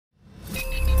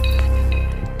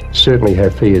certainly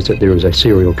have fears that there is a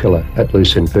serial killer at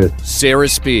loose in Perth. Sarah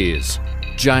Spears,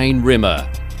 Jane Rimmer,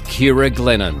 Kira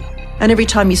Glennon. And every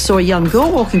time you saw a young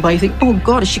girl walking by, you think, oh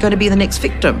God, is she going to be the next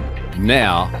victim?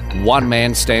 Now, one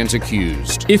man stands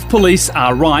accused. If police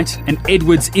are right and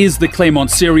Edwards is the Claremont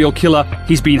serial killer,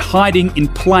 he's been hiding in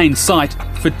plain sight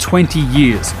for 20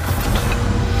 years.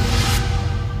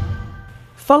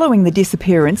 Following the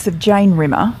disappearance of Jane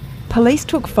Rimmer, police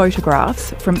took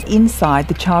photographs from inside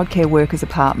the childcare worker's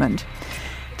apartment.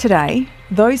 Today,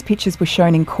 those pictures were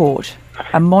shown in court,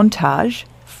 a montage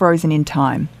frozen in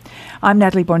time. I'm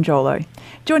Natalie Bonjolo.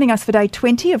 Joining us for day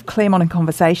 20 of Claremont in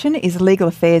Conversation is Legal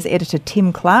Affairs Editor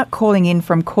Tim Clark, calling in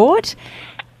from court.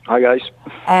 Hi guys.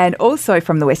 And also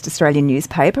from the West Australian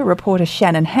newspaper, reporter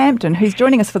Shannon Hampton, who's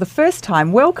joining us for the first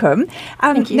time. Welcome.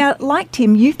 Thank you. Now, like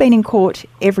Tim, you've been in court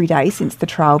every day since the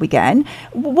trial began.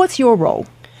 What's your role?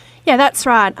 Yeah, that's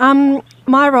right.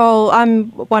 My role,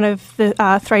 I'm one of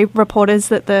the 3 reporters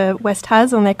that the West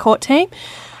has on their court team.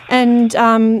 And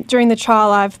during the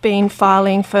trial, I've been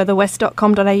filing for the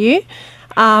west.com.au.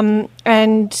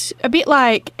 And a bit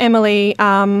like Emily,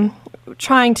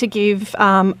 trying to give,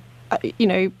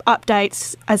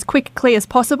 updates as quickly as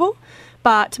possible.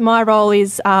 But my role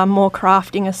is more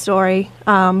crafting a story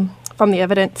from the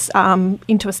evidence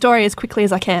into a story as quickly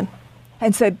as I can.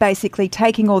 And so basically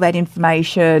taking all that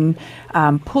information,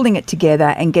 pulling it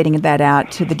together and getting that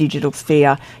out to the digital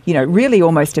sphere, really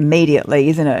almost immediately,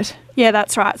 isn't it? Yeah,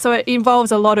 that's right. So it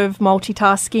involves a lot of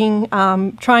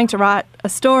multitasking, trying to write a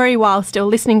story while still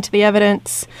listening to the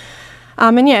evidence.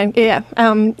 I've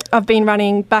been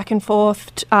running back and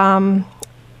forth, to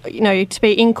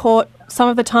be in court some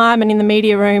of the time and in the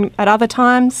media room at other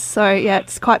times. So, yeah,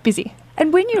 it's quite busy.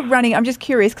 And when you're running, I'm just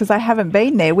curious because I haven't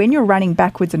been there, when you're running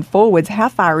backwards and forwards, how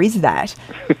far is that?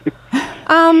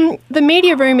 The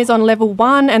media room is on level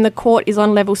 1 and the court is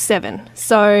on level 7.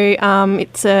 So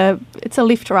it's a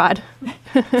lift ride.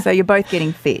 So you're both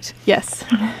getting fit? Yes.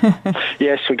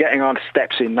 Yes, we're getting on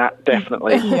steps in that,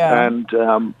 definitely. Yeah. And,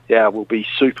 we'll be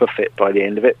super fit by the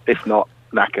end of it, if not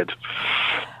knackered.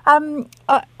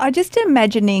 I just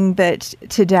imagining that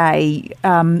today,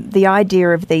 the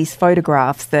idea of these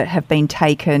photographs that have been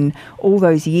taken all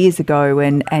those years ago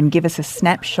and give us a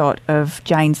snapshot of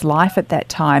Jane's life at that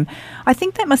time, I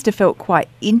think that must have felt quite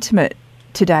intimate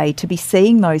today to be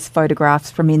seeing those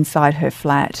photographs from inside her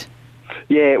flat.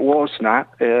 Yeah, it was, Nat.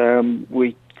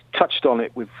 We touched on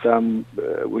it with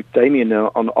Damien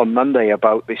on Monday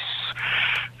about this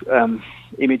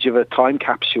image of a time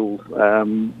capsule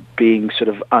being sort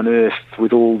of unearthed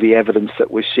with all the evidence that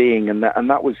we're seeing, and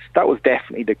that was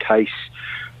definitely the case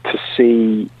to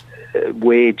see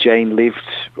where Jane lived,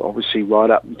 obviously right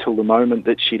up until the moment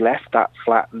that she left that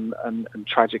flat and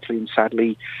tragically and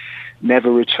sadly never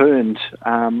returned.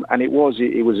 And it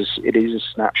is a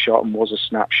snapshot and was a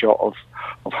snapshot of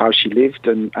how she lived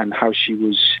and how she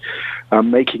was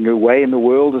making her way in the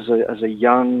world as a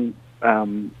young,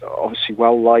 obviously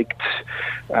well-liked,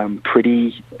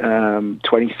 pretty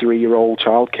 23-year-old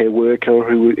childcare worker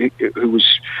who was,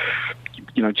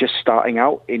 just starting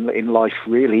out in life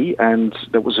really, and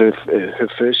that was her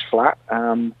first flat,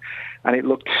 and it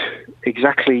looked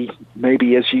exactly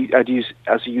maybe as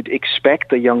you'd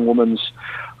expect a young woman's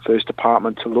first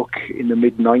apartment to look in the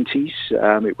mid-90s.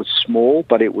 It was small,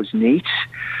 but it was neat,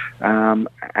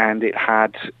 and it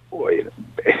had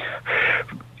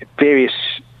various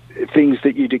things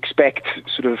that you'd expect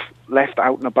sort of left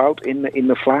out and about in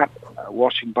the flat: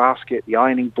 washing basket, the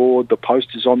ironing board, the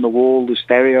posters on the wall, the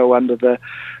stereo under the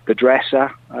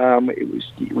dresser. It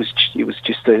was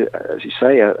just as you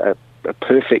say, a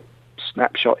perfect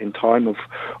snapshot in time of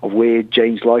where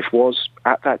Jane's life was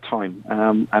at that time.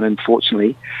 And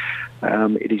unfortunately,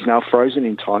 it is now frozen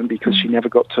in time because she never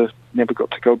got to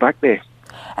go back there.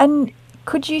 And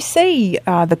could you see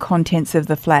the contents of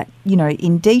the flat,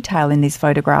 in detail in these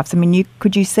photographs? I mean,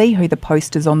 could you see who the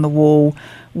posters on the wall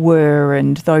were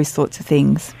and those sorts of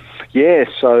things? Yeah,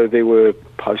 so there were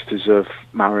posters of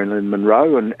Marilyn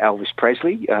Monroe and Elvis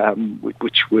Presley,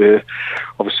 which were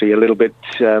obviously a little bit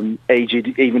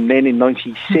aged even then in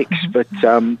 '96, but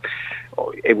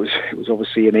it was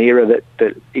obviously an era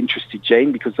that interested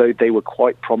Jane because they were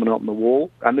quite prominent on the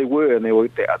wall, and they were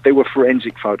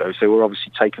forensic photos. They were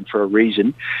obviously taken for a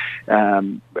reason.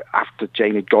 After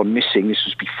Jane had gone missing, this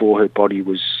was before her body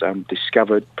was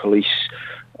discovered. Police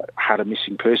had a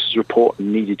missing persons report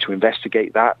and needed to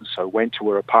investigate that, and so went to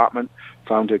her apartment,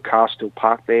 found her car still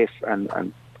parked there,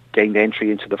 and gained entry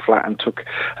into the flat and took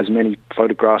as many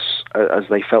photographs as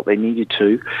they felt they needed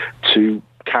to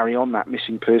carry on that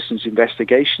missing persons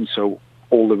investigation. So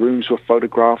all the rooms were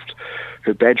photographed,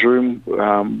 her bedroom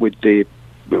with the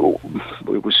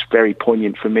it was very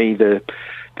poignant for me. The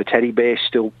teddy bear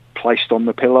still placed on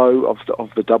the pillow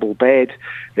of the double bed.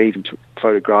 They even took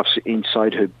photographs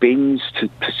inside her bins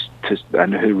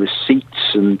and her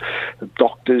receipts and the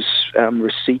doctor's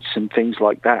receipts and things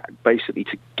like that, basically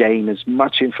to gain as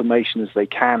much information as they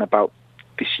can about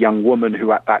this young woman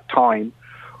who at that time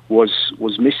was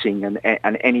missing,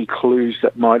 and any clues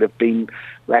that might have been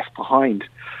left behind.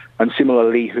 And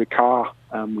similarly, her car,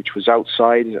 which was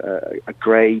outside, a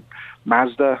grey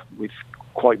Mazda with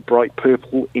quite bright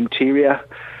purple interior,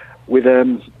 with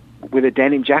a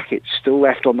denim jacket still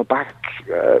left on the back,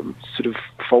 sort of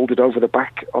folded over the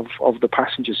back of the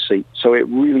passenger seat. So it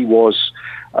really was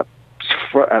a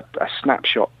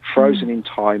snapshot, frozen in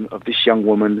time, of this young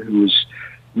woman who was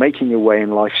making her way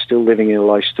in life, still living her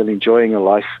life, still enjoying her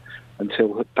life,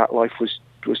 until that life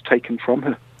was taken from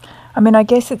her. I mean, I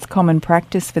guess it's common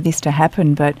practice for this to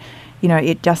happen, but, you know,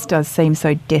 it just does seem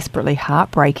so desperately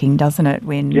heartbreaking, doesn't it,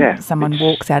 when someone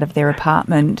walks out of their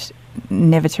apartment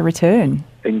never to return.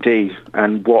 Indeed.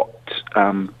 And what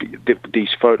these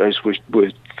photos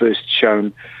were first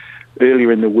shown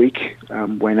earlier in the week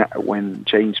when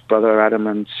Jane's brother Adam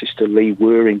and sister Lee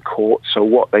were in court. So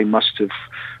what they must have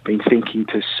been thinking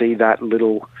to see that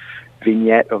little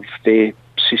vignette of their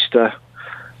sister,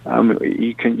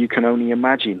 you can only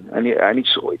imagine. And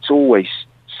it's always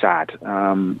sad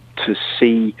to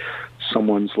see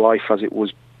someone's life as it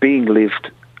was being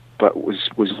lived, but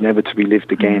was never to be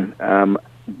lived again,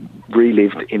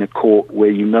 relived in a court where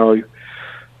you know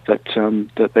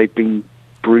that they've been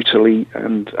brutally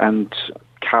and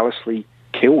callously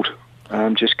killed,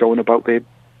 just going about their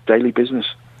daily business.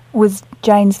 Was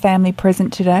Jane's family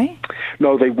present today?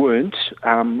 No, they weren't,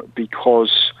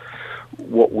 because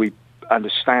what we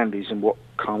understand is, and what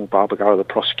Carmel Barbagara, the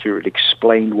prosecutor, had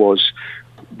explained, was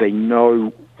they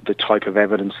know the type of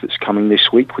evidence that's coming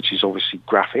this week, which is obviously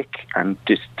graphic and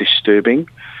disturbing,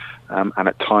 and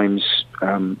at times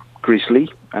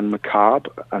grisly and macabre,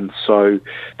 and so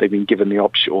they've been given the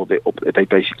option, or they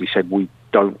basically said, we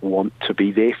don't want to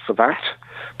be there for that,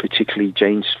 particularly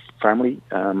Jane's family,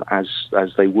 as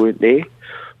they weren't there,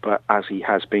 but as he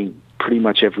has been pretty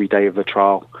much every day of the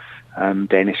trial.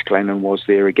 Dennis Glennon was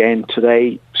there again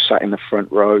today, sat in the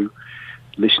front row,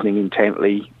 listening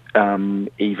intently,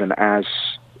 even as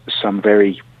some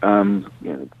very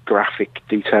graphic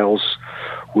details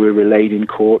were relayed in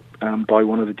court by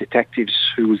one of the detectives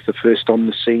who was the first on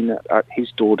the scene at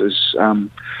his daughter's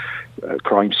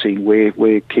crime scene where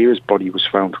Kira's body was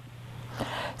found.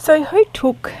 So who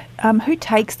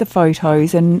takes the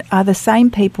photos, and are the same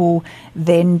people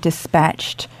then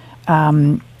dispatched,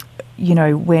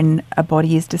 when a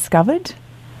body is discovered?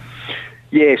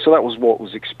 Yeah, so that was what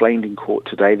was explained in court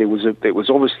today. There was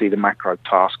obviously the macro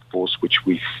task force, which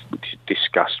we've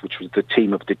discussed, which was the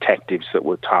team of detectives that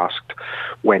were tasked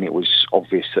when it was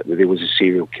obvious that there was a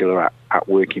serial killer at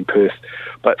work in Perth.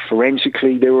 But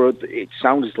forensically, it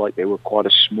sounded like they were quite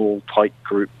a small, tight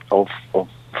group of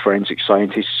forensic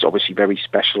scientists, obviously very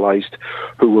specialised,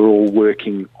 who were all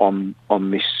working on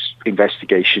this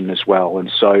investigation as well. And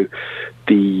so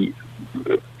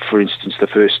for instance,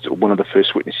 one of the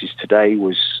first witnesses today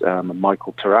was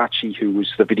Michael Tarachi, who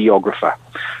was the videographer.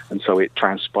 And so it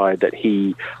transpired that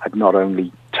he had not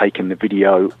only taken the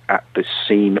video at the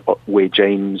scene where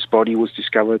Jane's body was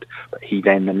discovered, but he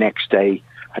then the next day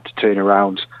had to turn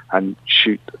around and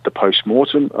shoot the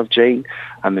post-mortem of Jane,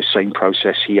 and the same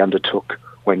process he undertook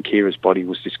when Kira's body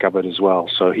was discovered as well.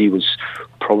 So he was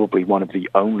probably one of the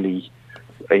only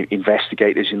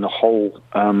investigators in the whole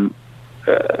in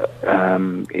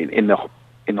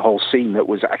the whole scene that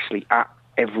was actually at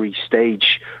every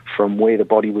stage from where the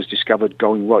body was discovered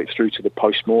going right through to the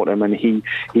post-mortem, and he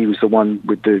was the one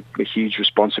with the huge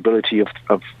responsibility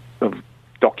of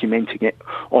documenting it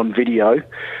on video.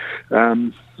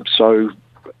 So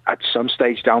at some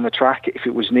stage down the track, if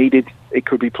it was needed, it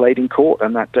could be played in court,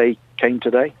 and that day came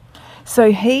today.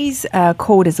 So he's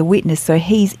called as a witness, so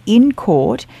he's in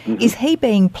court. Mm-hmm. Is he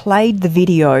being played the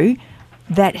video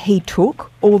that he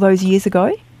took all those years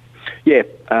ago? Yeah,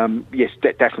 yes,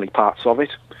 definitely parts of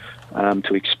it,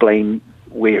 to explain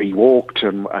where he walked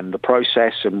and the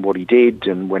process and what he did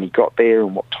and when he got there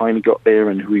and what time he got there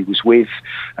and who he was with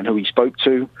and who he spoke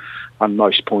to. And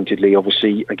most pointedly,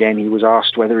 obviously, again, he was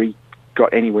asked whether he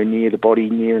got anywhere near the body,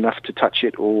 near enough to touch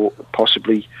it, or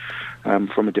possibly,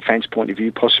 from a defence point of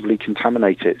view, possibly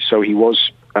contaminate it. So he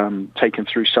was taken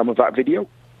through some of that video,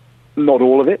 not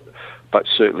all of it, but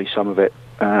certainly some of it.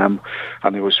 And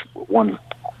there was one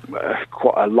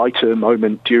quite a lighter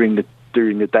moment during the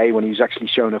day when he was actually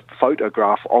shown a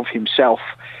photograph of himself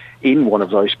in one of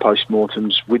those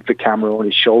postmortems with the camera on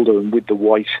his shoulder and with the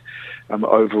white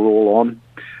overall on,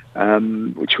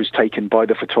 which was taken by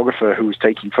the photographer who was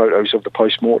taking photos of the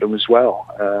postmortem as well,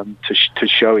 to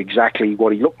show exactly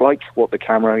what he looked like, what the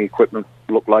camera equipment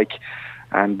looked like,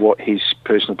 and what his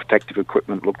personal protective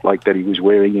equipment looked like that he was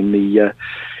wearing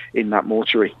in that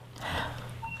mortuary.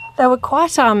 They were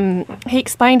quite. He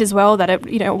explained as well that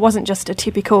it wasn't just a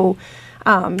typical,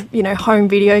 home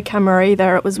video camera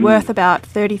either. It was worth about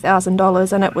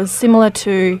 $30,000, and it was similar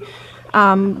to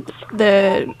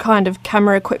the kind of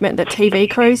camera equipment that TV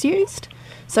crews used.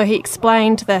 So he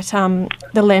explained that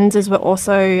the lenses were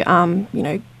also,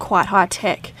 quite high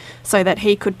tech, so that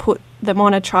he could put them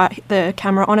on the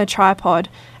camera on a tripod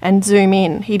and zoom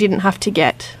in. He didn't have to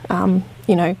get,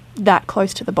 that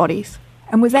close to the bodies.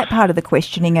 And was that part of the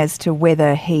questioning as to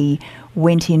whether he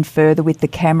went in further with the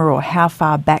camera, or how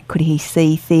far back could he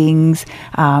see things,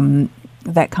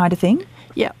 that kind of thing?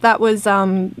 Yeah, that was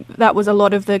a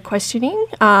lot of the questioning,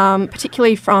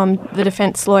 particularly from the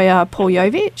defence lawyer Paul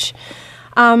Jovich.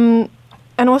 And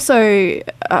also,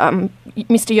 Mr.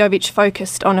 Jovich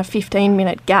focused on a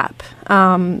 15-minute gap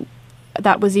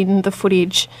that was in the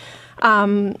footage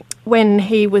when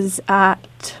he was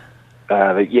at...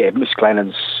 Miss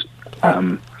Glennon's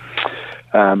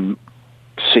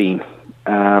scene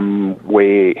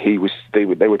where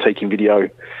they were taking video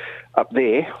up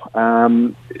there.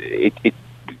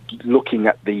 Looking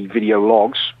at the video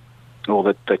logs or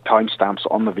the timestamps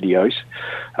on the videos,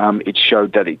 it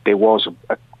showed that there was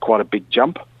quite a big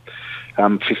jump,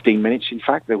 15 minutes in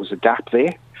fact. There was a gap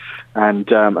there, and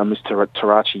Mr.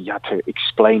 Tarachi had to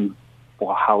explain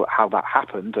how that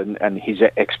happened, and his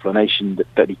explanation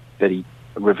that he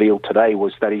revealed today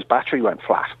was that his battery went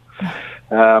flat,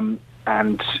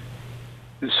 and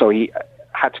so he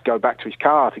had to go back to his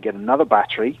car to get another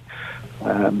battery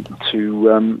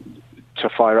to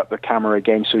fire up the camera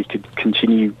again so he could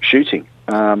continue shooting.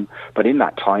 But in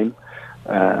that time,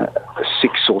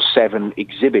 6 or 7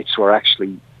 exhibits were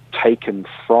actually taken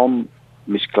from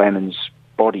Miss Glennon's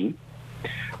body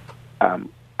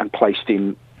and placed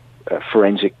in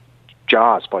forensic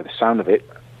jars by the sound of it.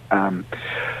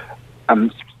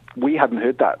 We hadn't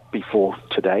heard that before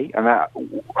today, and that,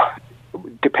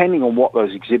 depending on what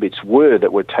those exhibits were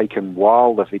that were taken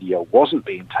while the video wasn't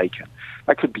being taken,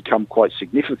 that could become quite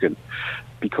significant,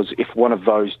 because if one of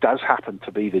those does happen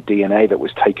to be the DNA that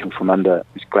was taken from under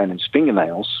Miss Glennon's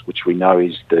fingernails, which we know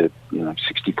is the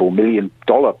 $64 million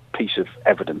piece of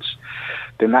evidence,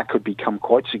 then that could become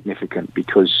quite significant,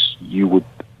 because you would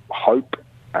hope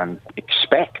and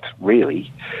expect,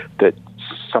 really, that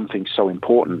something so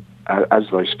important as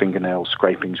those fingernail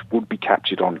scrapings would be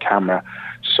captured on camera,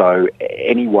 so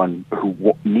anyone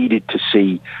who needed to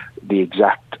see the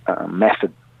exact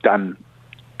method done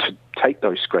to take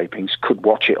those scrapings could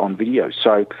watch it on video.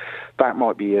 So that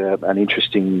might be an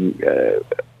interesting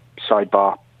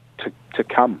sidebar to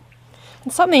come.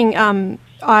 And something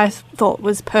I thought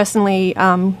was personally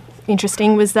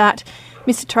interesting was that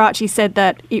Mr. Tarachi said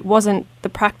that it wasn't the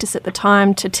practice at the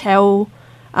time to tell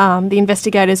the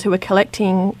investigators who were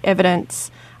collecting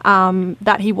evidence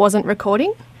that he wasn't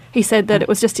recording. He said that it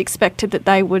was just expected that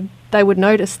they would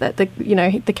notice that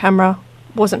the camera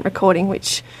wasn't recording,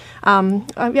 which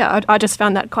I just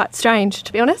found that quite strange,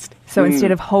 to be honest. So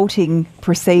instead of halting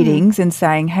proceedings and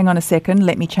saying, hang on a second,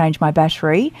 let me change my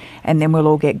battery and then we'll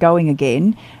all get going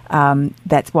again,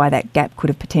 that's why that gap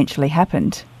could have potentially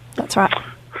happened. That's right.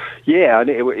 Yeah, and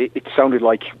it sounded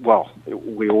like, well,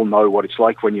 we all know what it's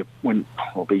like when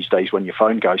these days when your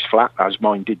phone goes flat, as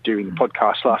mine did during the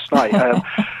podcast last night.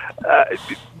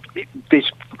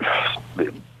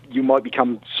 You might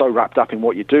become so wrapped up in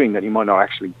what you're doing that you might not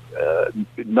actually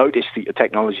notice that your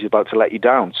technology is about to let you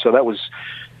down. So it was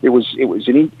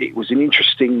an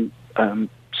interesting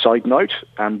side note,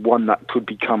 and one that could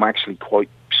become actually quite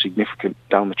significant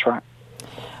down the track.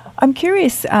 I'm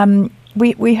curious.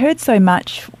 We heard so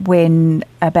much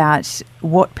about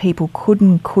what people could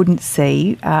and couldn't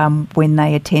see when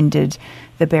they attended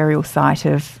the burial site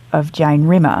of Jane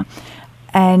Rimmer.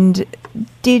 And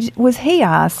was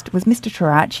Mr.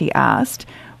 Tarachi asked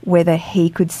whether he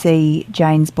could see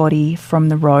Jane's body from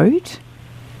the road?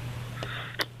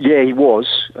 Yeah, he was,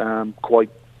 quite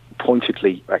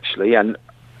pointedly, actually, and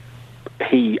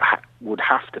he would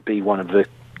have to be one of the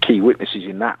key witnesses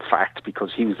in that fact,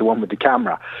 because he was the one with the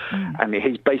camera. And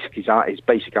his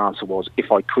basic answer was,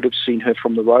 if I could have seen her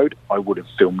from the road, I would have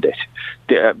filmed it,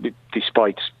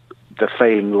 despite the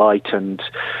failing light and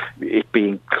it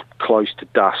being close to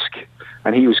dusk.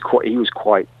 And he was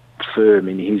quite firm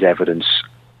in his evidence,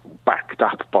 backed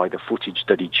up by the footage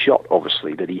that he'd shot,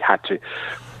 obviously, that he had to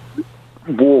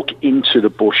walk into the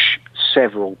bush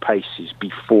several paces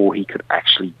before he could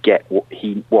actually get what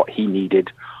he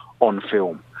needed on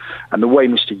film. And the way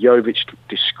Mr. Jovic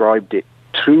described it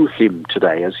to him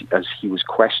today, as he was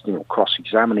questioning or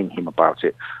cross-examining him about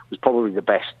it, was probably the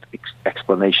best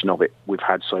explanation of it we've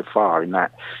had so far, in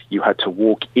that you had to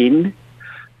walk in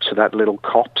to that little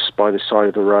copse by the side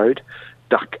of the road,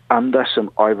 duck under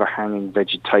some overhanging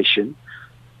vegetation,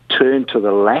 turn to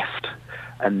the left,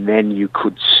 and then you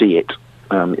could see it.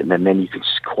 And then you could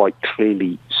quite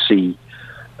clearly see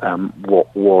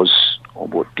what was, or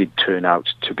what did turn out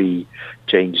to be,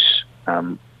 Jane's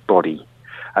body.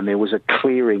 And there was a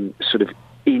clearing sort of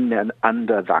in and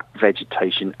under that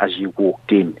vegetation as you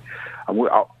walked in.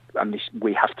 And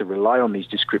we have to rely on these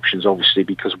descriptions, obviously,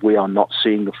 because we are not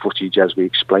seeing the footage, as we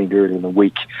explained earlier in the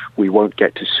week. We won't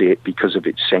get to see it because of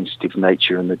its sensitive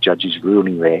nature and the judge's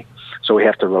ruling there. So we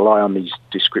have to rely on these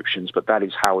descriptions, but that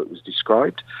is how it was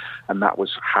described, and that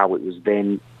was how it was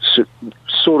then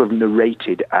sort of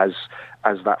narrated as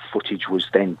that footage was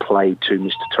then played to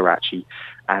Mr. Tarachi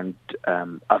and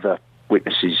other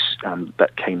witnesses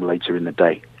that came later in the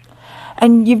day.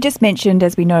 And you've just mentioned,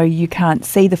 as we know, you can't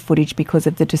see the footage because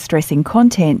of the distressing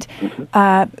content.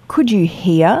 Mm-hmm. Could you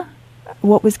hear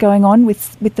what was going on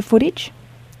with the footage?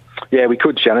 Yeah, we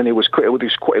could, Shannon. It was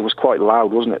quite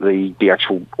loud, wasn't it? The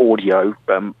actual audio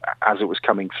as it was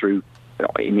coming through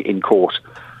in court.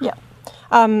 Yeah.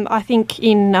 I think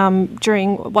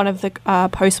during one of the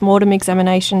post-mortem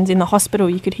examinations in the hospital,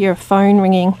 you could hear a phone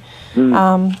ringing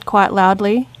quite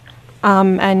loudly. A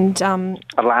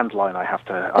landline,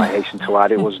 I hasten to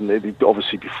add. It wasn't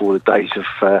obviously before the days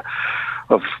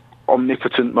of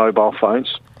omnipotent mobile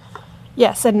phones.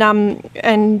 Yes, and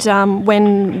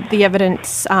when the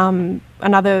evidence,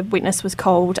 another witness was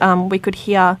called, we could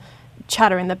hear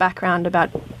chatter in the background about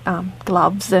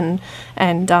gloves and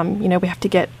we have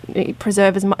to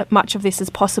preserve as much of this as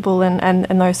possible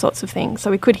and those sorts of things.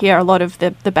 So we could hear a lot of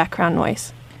the background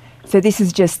noise. So this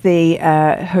is just the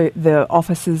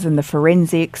officers and the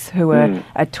forensics who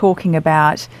are talking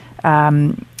about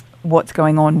what's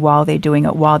going on while they're doing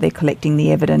it, while they're collecting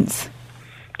the evidence.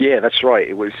 Yeah, that's right.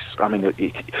 It was. I mean,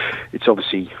 it's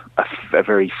obviously a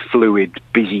very fluid,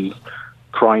 busy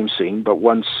crime scene. But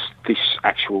once this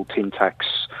actual Tintax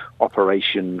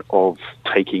operation of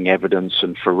taking evidence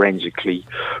and forensically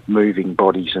moving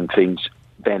bodies and things,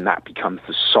 then that becomes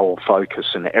the sole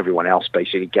focus, and everyone else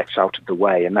basically gets out of the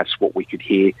way. And that's what we could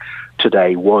hear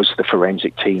today, was the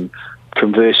forensic team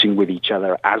conversing with each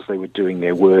other as they were doing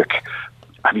their work.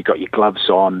 Have you got your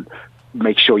gloves on?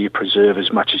 Make sure you preserve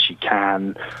as much as you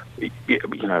can.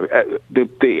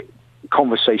 The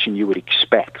conversation you would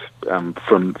expect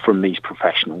from these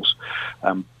professionals,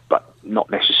 but not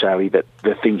necessarily the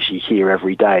things you hear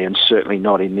every day, and certainly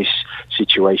not in this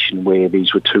situation where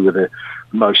these were two of the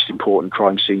most important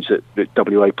crime scenes that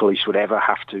WA police would ever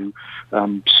have to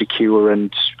secure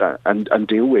and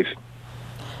deal with.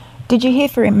 Did you hear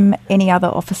from any other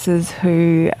officers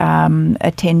who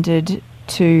attended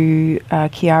to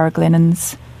Kiara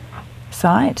Glennon's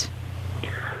site?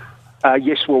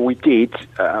 Yes, well, we did.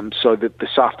 So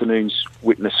this afternoon's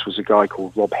witness was a guy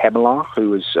called Rob Hemelar, who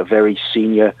was a very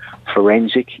senior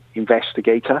forensic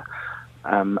investigator,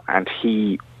 and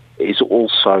he is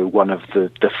also one of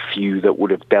the few that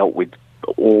would have dealt with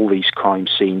all these crime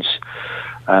scenes.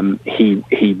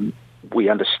 We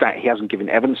understand he hasn't given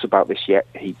evidence about this yet.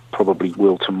 He probably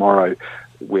will tomorrow.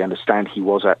 We understand he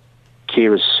was at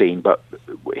Kira's scene, but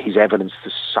his evidence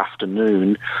this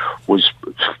afternoon was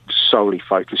solely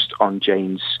focused on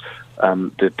Jane's,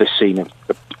 the scene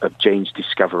of Jane's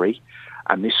discovery.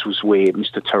 And this was where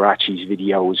Mr. Tarachi's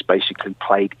video was basically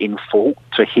played in full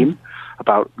to him,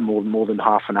 about more than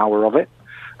half an hour of it.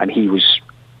 And he was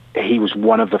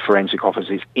one of the forensic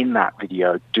officers in that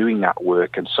video doing that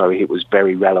work, and so it was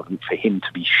very relevant for him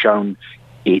to be shown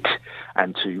it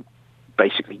and to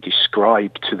basically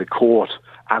describe to the court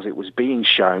as it was being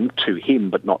shown to him,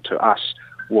 but not to us,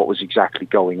 what was exactly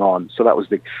going on. So that was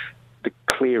the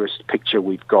clearest picture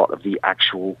we've got of the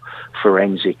actual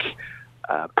forensic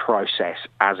process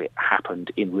as it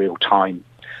happened in real time,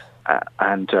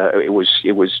 and it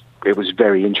was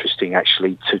very interesting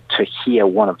actually to hear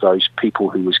one of those people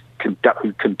who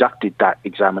conducted that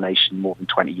examination more than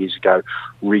 20 years ago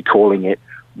recalling it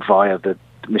via the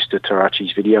Mr.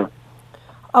 Tarachi's video.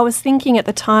 I was thinking at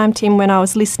the time, Tim, when I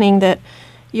was listening, that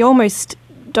you almost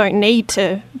don't need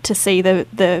to see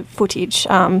the footage.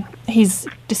 His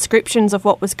descriptions of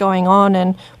what was going on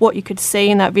and what you could see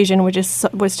in that vision was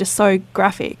just so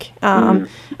graphic, and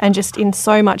just in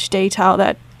so much detail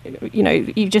that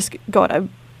you just got a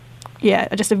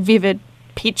vivid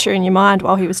picture in your mind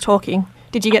while he was talking.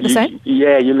 Did you get the same?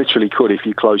 Yeah, you literally could. If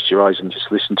you closed your eyes and just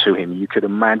listened to him, you could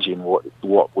imagine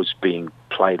what was being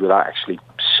played without actually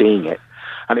seeing it.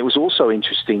 And it was also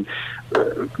interesting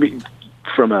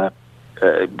from a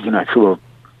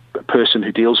person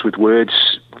who deals with words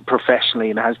professionally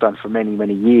and has done for many,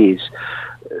 many years,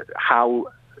 how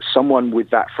someone with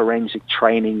that forensic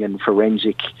training and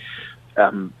forensic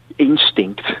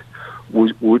instinct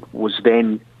was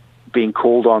then being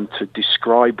called on to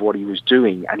describe what he was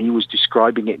doing, and he was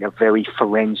describing it in a very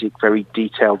forensic, very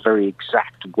detailed, very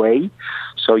exact way.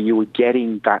 So you were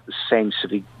getting that sense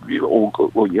of,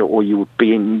 or you were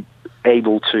being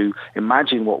able to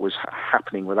imagine what was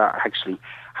happening without actually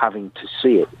having to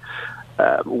see it.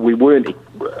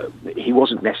 He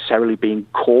wasn't necessarily being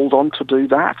called on to do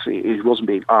that. He wasn't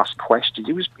being asked questions.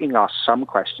 He was being asked some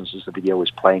questions as the video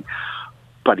was playing,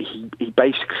 but he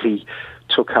basically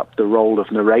took up the role of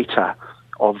narrator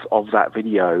of that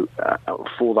video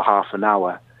for the half an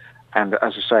hour. And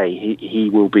as I say, he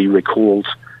will be recalled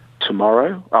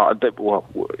tomorrow.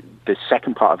 The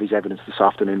second part of his evidence this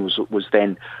afternoon was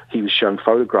then he was shown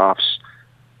photographs,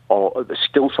 or the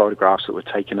still photographs that were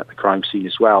taken at the crime scene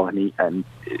as well, and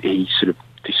he sort of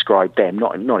described them,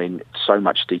 not in so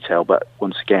much detail, but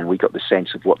once again we got the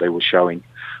sense of what they were showing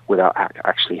without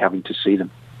actually having to see them.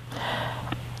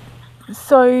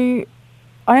 So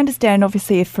I understand,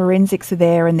 obviously, if forensics are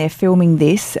there and they're filming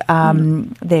this,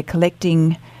 they're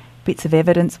collecting bits of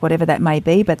evidence, whatever that may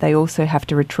be, but they also have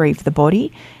to retrieve the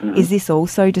body. Mm-hmm. Is this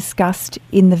also discussed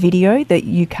in the video that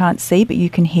you can't see but you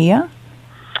can hear?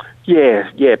 Yeah,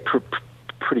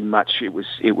 pretty much. It was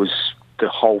the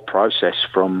whole process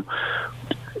from.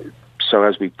 So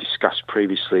as we've discussed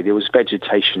previously, there was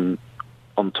vegetation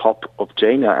on top of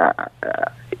Jane.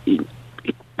 It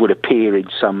would appear in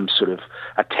some sort of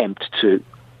attempt to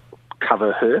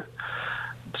cover her.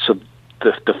 So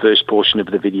the first portion of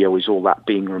the video is all that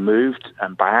being removed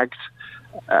and bagged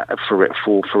for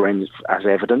as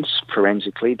evidence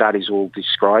forensically. That is all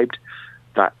described.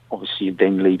 That obviously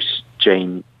then leaves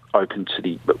Jane open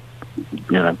to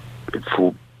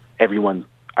for everyone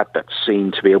at that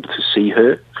scene to be able to see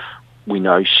her. We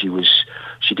know she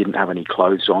didn't have any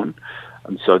clothes on,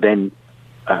 and so then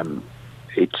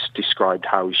it's described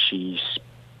how she's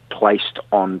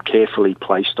carefully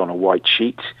placed on a white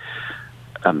sheet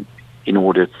in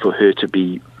order for her to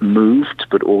be moved,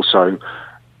 but also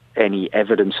any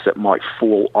evidence that might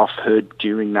fall off her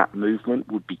during that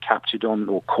movement would be captured on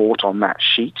or caught on that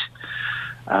sheet.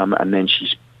 And then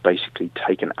she's basically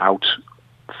taken out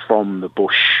from the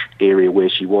bush area where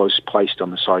she was, placed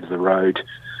on the side of the road.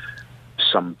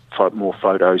 Some more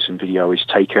photos and video is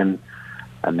taken.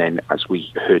 And then, as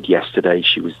we heard yesterday,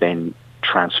 she was then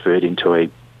transferred into a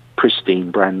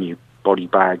pristine, brand new body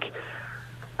bag,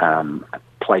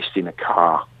 placed in a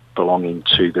car belonging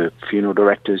to the funeral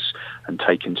directors and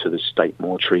taken to the state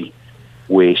mortuary,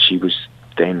 where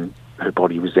her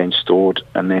body was then stored,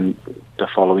 and then the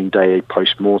following day a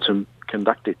post-mortem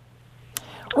conducted.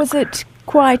 Was it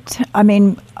quite,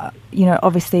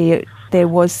 obviously there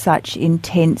was such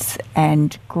intense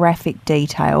and graphic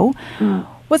detail.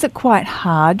 Was it quite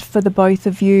hard for the both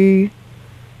of you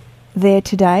there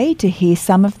today to hear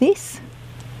some of this?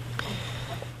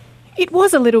 It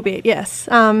was a little bit, yes.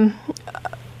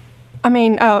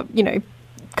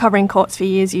 Covering courts for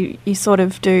years, you sort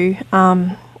of do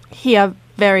hear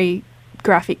very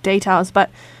graphic details, but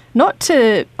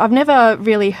I've never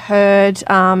really heard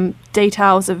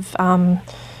details of, a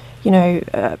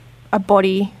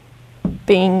body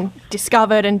being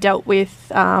discovered and dealt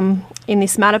with in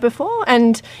this manner before.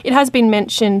 And it has been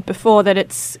mentioned before that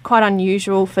it's quite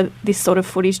unusual for this sort of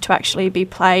footage to actually be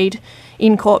played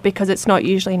in court because it's not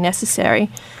usually necessary.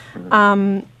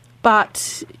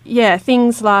 But, yeah,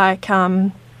 things like,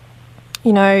 you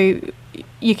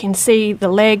can see the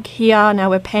leg here. Now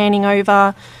we're panning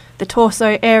over the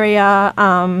torso area.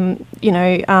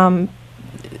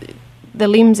 The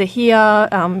limbs are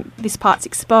here. This part's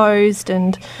exposed,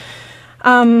 and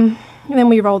then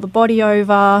we roll the body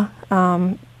over.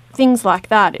 Things like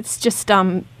that. It's just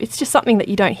something that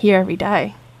you don't hear every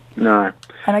day. No.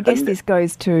 And I guess this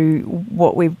goes to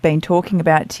what we've been talking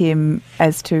about, Tim,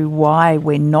 as to why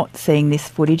we're not seeing this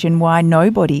footage and why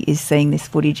nobody is seeing this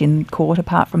footage in court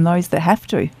apart from those that have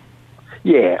to.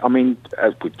 Yeah,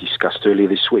 as we discussed earlier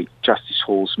this week, Justice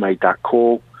Hall's made that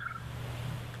call.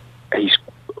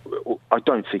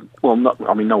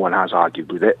 No one has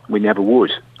argued with it. We never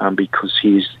would, because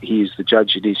he is the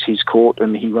judge. It is his court,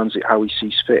 and he runs it how he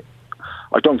sees fit.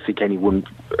 I don't think anyone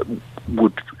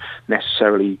would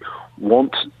necessarily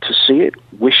want to see it,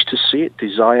 wish to see it,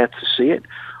 desire to see it.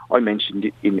 I mentioned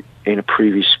it in a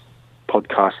previous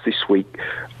podcast this week.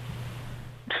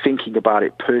 thinking about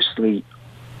it personally,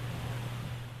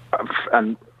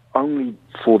 and only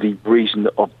for the reason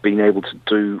of being able to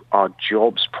do our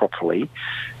jobs properly,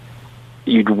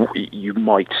 you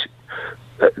might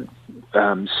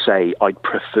say I'd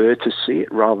prefer to see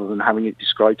it rather than having it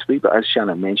described to me. But as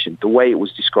Shannon mentioned, the way it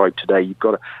was described today, you've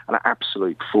got an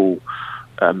absolute full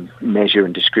measure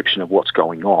and description of what's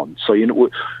going on. So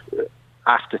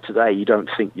after today, you don't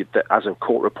think that as a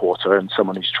court reporter and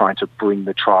someone who's trying to bring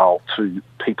the trial to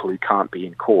people who can't be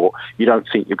in court, you don't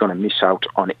think you're going to miss out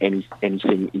on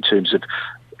anything in terms of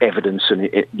evidence and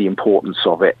the importance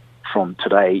of it from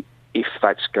today, if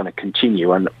that's going to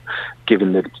continue. And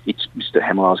given that Mr.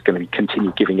 Hemlar is going to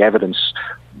continue giving evidence,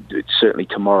 certainly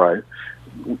tomorrow,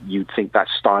 you'd think that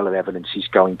style of evidence is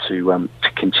going to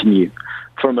continue.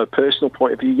 From a personal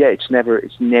point of view, it's never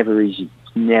easy.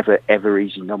 It's never, ever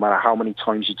easy, no matter how many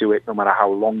times you do it, no matter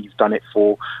how long you've done it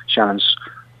for. Shannon's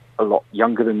a lot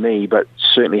younger than me, but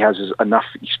certainly has enough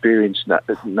experience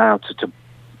now to,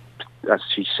 as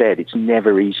she said, it's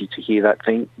never easy to hear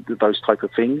those type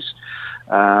of things.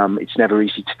 It's never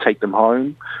easy to take them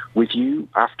home with you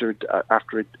after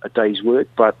a day's work,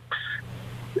 but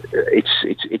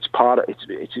it's part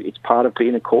of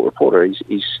being a court reporter.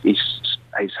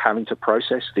 Is having to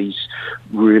process these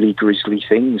really grisly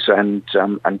things and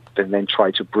then try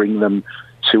to bring them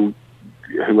to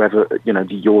whoever,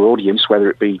 your audience, whether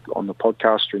it be on the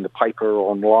podcast or in the paper or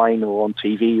online or on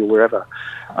TV or wherever,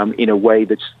 in a way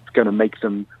that's going to make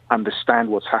them understand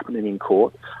what's happening in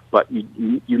court. But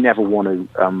you never want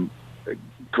to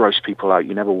gross people out.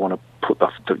 You never want to put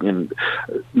the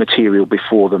material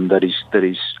before them that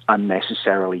is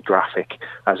unnecessarily graphic.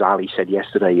 As Ali said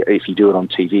yesterday, if you do it on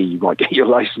TV, you might get your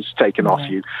license taken off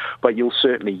you. But you'll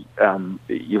certainly, and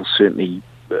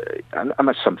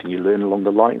that's something you learn along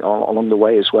the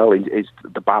way as well. Is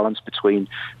the balance between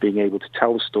being able to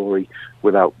tell the story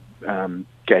without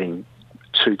getting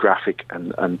too graphic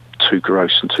and too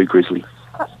gross and too grisly.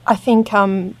 I think,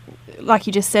 like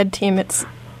you just said, Tim, it's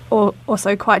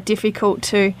also quite difficult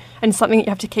to, and something that you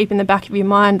have to keep in the back of your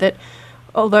mind, that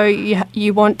although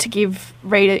you want to give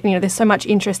readers, there's so much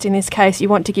interest in this case, you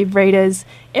want to give readers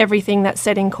everything that's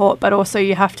said in court, but also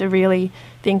you have to really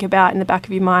think about in the back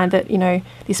of your mind that,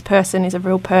 this person is a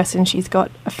real person, she's got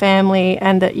a family,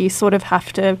 and that you sort of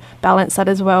have to balance that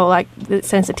as well, like the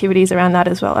sensitivities around that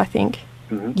as well, I think.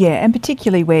 Mm-hmm. Yeah, and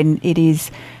particularly when it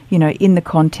is, in the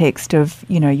context of,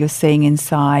 you're seeing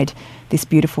inside this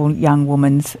beautiful young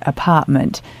woman's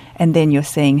apartment, and then you're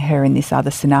seeing her in this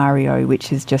other scenario,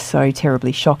 which is just so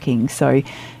terribly shocking. So,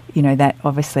 that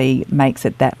obviously makes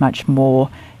it that much more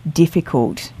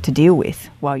difficult to deal with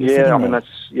while you're sitting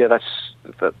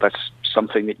there. That's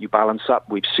something that you balance up.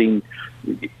 We've seen,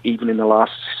 even in the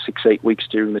last 6-8 weeks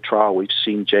during the trial, we've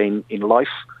seen Jane in life,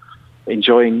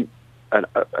 enjoying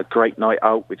a great night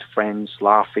out with friends,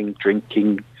 laughing,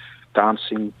 drinking,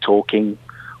 dancing, talking.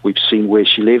 We've seen where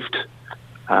she lived,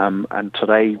 and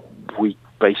today we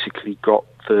basically got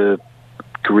the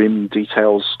grim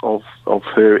details of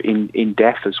her in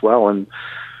death as well. And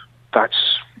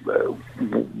that's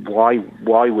why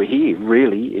we're here,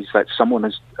 really, is that someone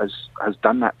has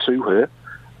done that to her,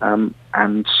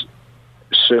 and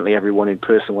certainly everyone in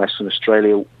Perth and Western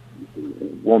Australia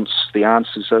wants the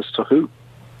answers as to who.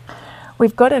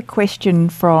 We've got a question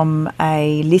from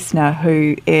a listener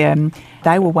who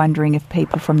they were wondering if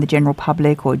people from the general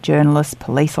public or journalists,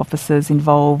 police officers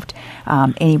involved,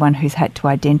 anyone who's had to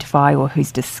identify or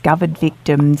who's discovered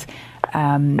victims,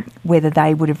 whether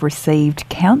they would have received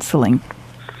counselling.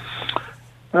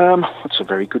 That's a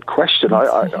very good question.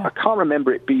 I can't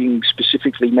remember it being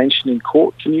specifically mentioned in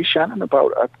court. Can you, Shannon,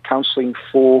 about counselling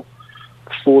for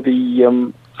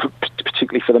the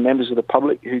particularly for the members of the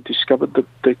public who discovered the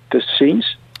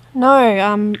scenes? No,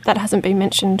 that hasn't been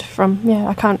mentioned I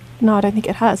don't think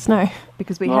it has, no.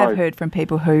 Because we have heard from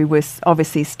people who were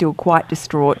obviously still quite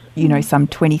distraught, some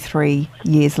 23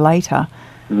 years later.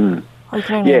 Mm. I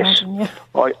can only imagine, yeah.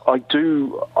 I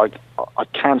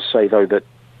can say, though, that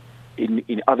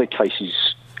in other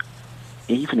cases,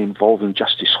 even involving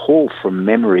Justice Hall from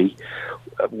memory,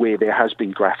 where there has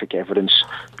been graphic evidence,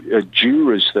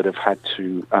 jurors that have had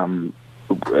to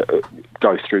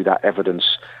go through that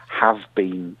evidence have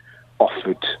been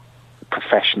offered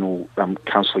professional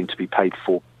counselling to be paid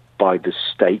for by the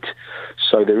state.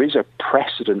 So there is a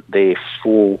precedent there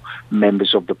for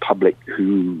members of the public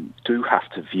who do have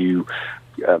to view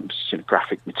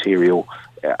graphic material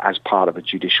as part of a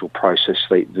judicial process.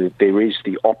 There is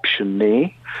the option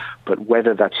there, but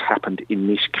whether that's happened in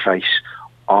this case,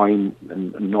 I'm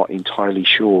not entirely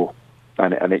sure,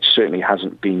 and it certainly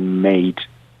hasn't been made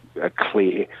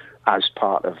clear as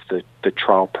part of the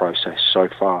trial process so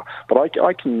far. But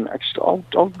I can actually,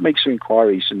 I'll make some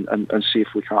inquiries and see if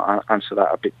we can't answer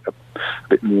that a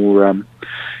bit more, a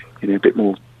bit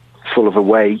more full of a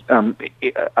way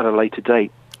at a later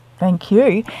date. Thank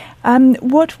you.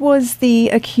 What was the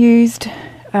accused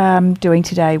doing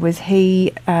today? Was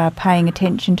he paying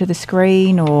attention to the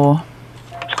screen or?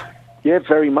 Yeah,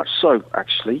 very much so,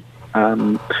 actually.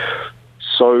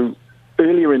 So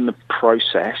earlier in the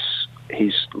process,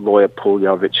 his lawyer, Paul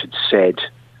Yovich, had said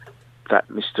that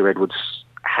Mr. Edwards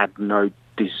had no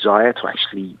desire to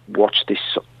actually watch this,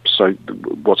 so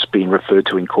what's being referred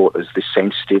to in court as the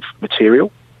sensitive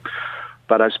material.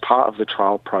 But as part of the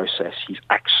trial process, he's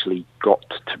actually got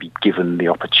to be given the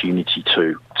opportunity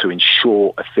to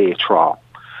ensure a fair trial.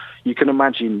 You can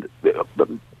imagine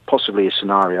possibly a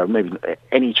scenario, maybe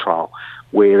any trial,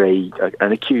 where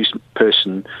an accused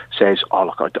person says, "Oh,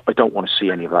 look, I don't want to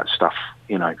see any of that stuff.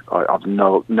 I've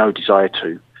no desire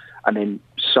to," and then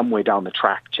somewhere down the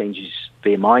track changes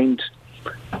their mind.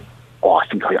 "Oh, I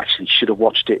think I actually should have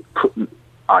watched it.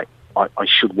 I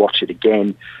should watch it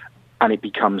again," and it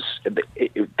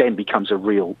then becomes a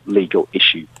real legal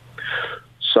issue.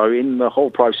 So, in the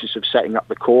whole process of setting up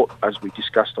the court, as we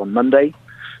discussed on Monday,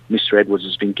 Mr. Edwards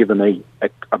has been given a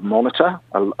monitor,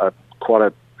 quite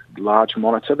a large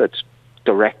monitor that's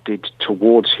directed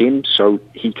towards him so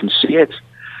he can see it.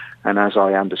 And as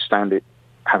I understand it,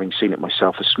 having seen it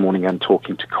myself this morning and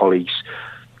talking to colleagues,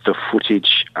 the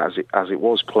footage as it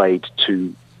was played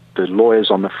to the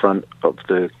lawyers on the front of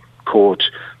the court,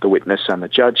 the witness and the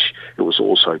judge, it was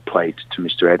also played to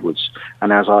Mr. Edwards.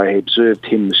 And as I observed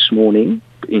him this morning,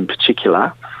 in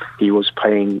particular, he was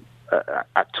paying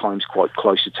at times quite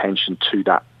close attention to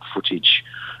that footage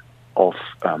of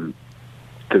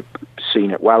the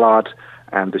scene at Wallard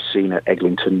and the scene at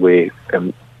Eglinton where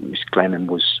Miss Glennon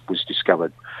was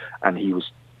discovered, and he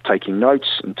was taking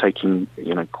notes and taking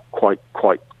quite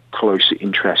close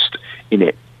interest in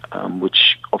it,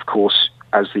 which of course,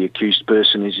 as the accused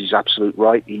person is his absolute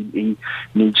right. He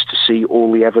needs to see all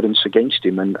the evidence against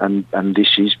him, and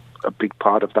this is a big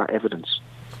part of that evidence.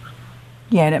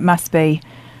 Yeah, and it must be,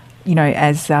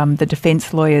 as the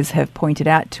defence lawyers have pointed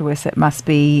out to us, it must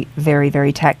be very,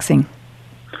 very taxing.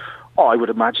 Oh, I would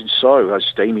imagine so. As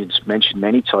Damien's mentioned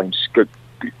many times,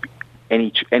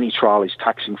 any trial is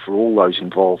taxing for all those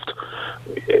involved,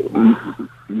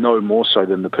 no more so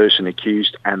than the person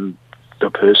accused and the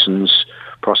persons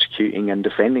prosecuting and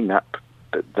defending that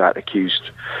accused.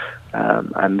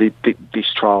 And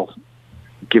this trial,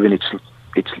 given its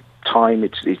time,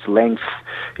 its length,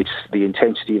 its the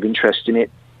intensity of interest in it,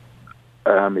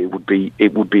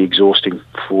 it would be exhausting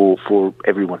for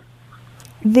everyone.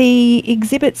 The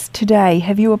exhibits today,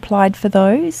 have you applied for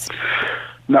those?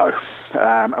 No,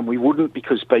 and we wouldn't,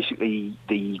 because basically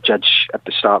the judge at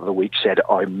the start of the week said,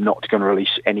 "I'm not going to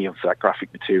release any of that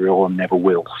graphic material and never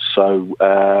will." So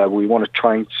we want to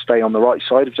try and stay on the right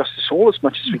side of Justice Hall as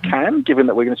much as we can, given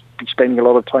that we're going to be spending a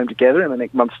lot of time together in the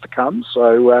next months to come.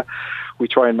 So we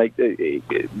try and make the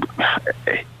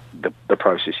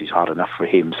process is hard enough for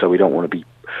him, so we don't want to be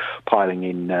piling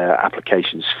in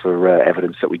applications for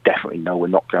evidence that we definitely know we're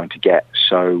not going to get.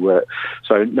 So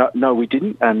no, we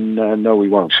didn't, and no, we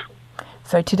won't.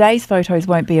 So today's photos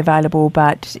won't be available,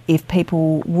 but if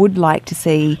people would like to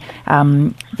see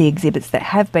the exhibits that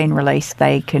have been released,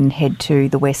 they can head to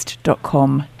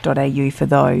thewest.com.au for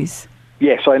those.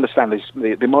 Yes, I understand.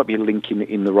 There might be a link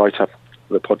in the write-up,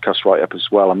 the podcast write-up as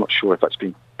well. I'm not sure if that's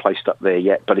been placed up there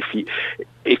yet, but if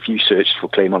you search for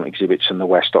Claremont Exhibits in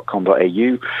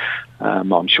thewest.com.au,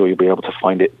 I'm sure you'll be able to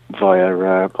find it via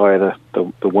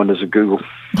the wonders of Google.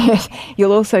 Yes,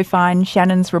 you'll also find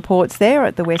Shannon's reports there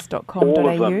at thewest.com.au. All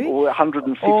of them,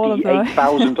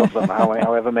 158,000 of them,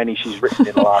 however many she's written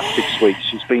in the last 6 weeks.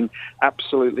 She's been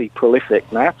absolutely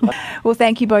prolific, Nat. Well,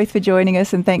 thank you both for joining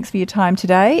us, and thanks for your time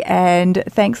today. And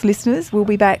thanks, listeners. We'll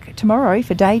be back tomorrow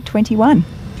for day 21.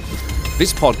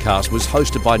 This podcast was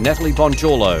hosted by Natalie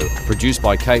Bongiorlo, produced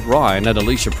by Kate Ryan and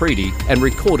Alicia Preedy, and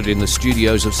recorded in the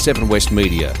studios of 7 West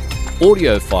Media.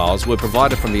 Audio files were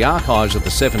provided from the archives of the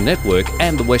 7 Network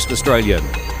and the West Australian.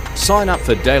 Sign up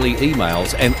for daily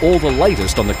emails and all the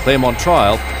latest on the Claremont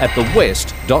trial at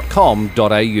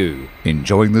thewest.com.au.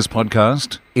 Enjoying this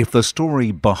podcast? If the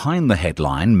story behind the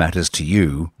headline matters to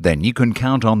you, then you can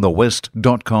count on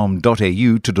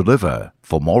thewest.com.au to deliver.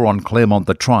 For more on Claremont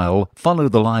the trial, follow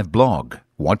the live blog,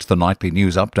 watch the nightly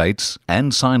news updates,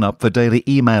 and sign up for daily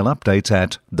email updates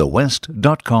at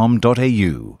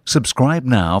thewest.com.au. Subscribe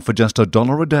now for just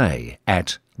 $1 a day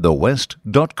at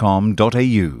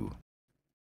thewest.com.au.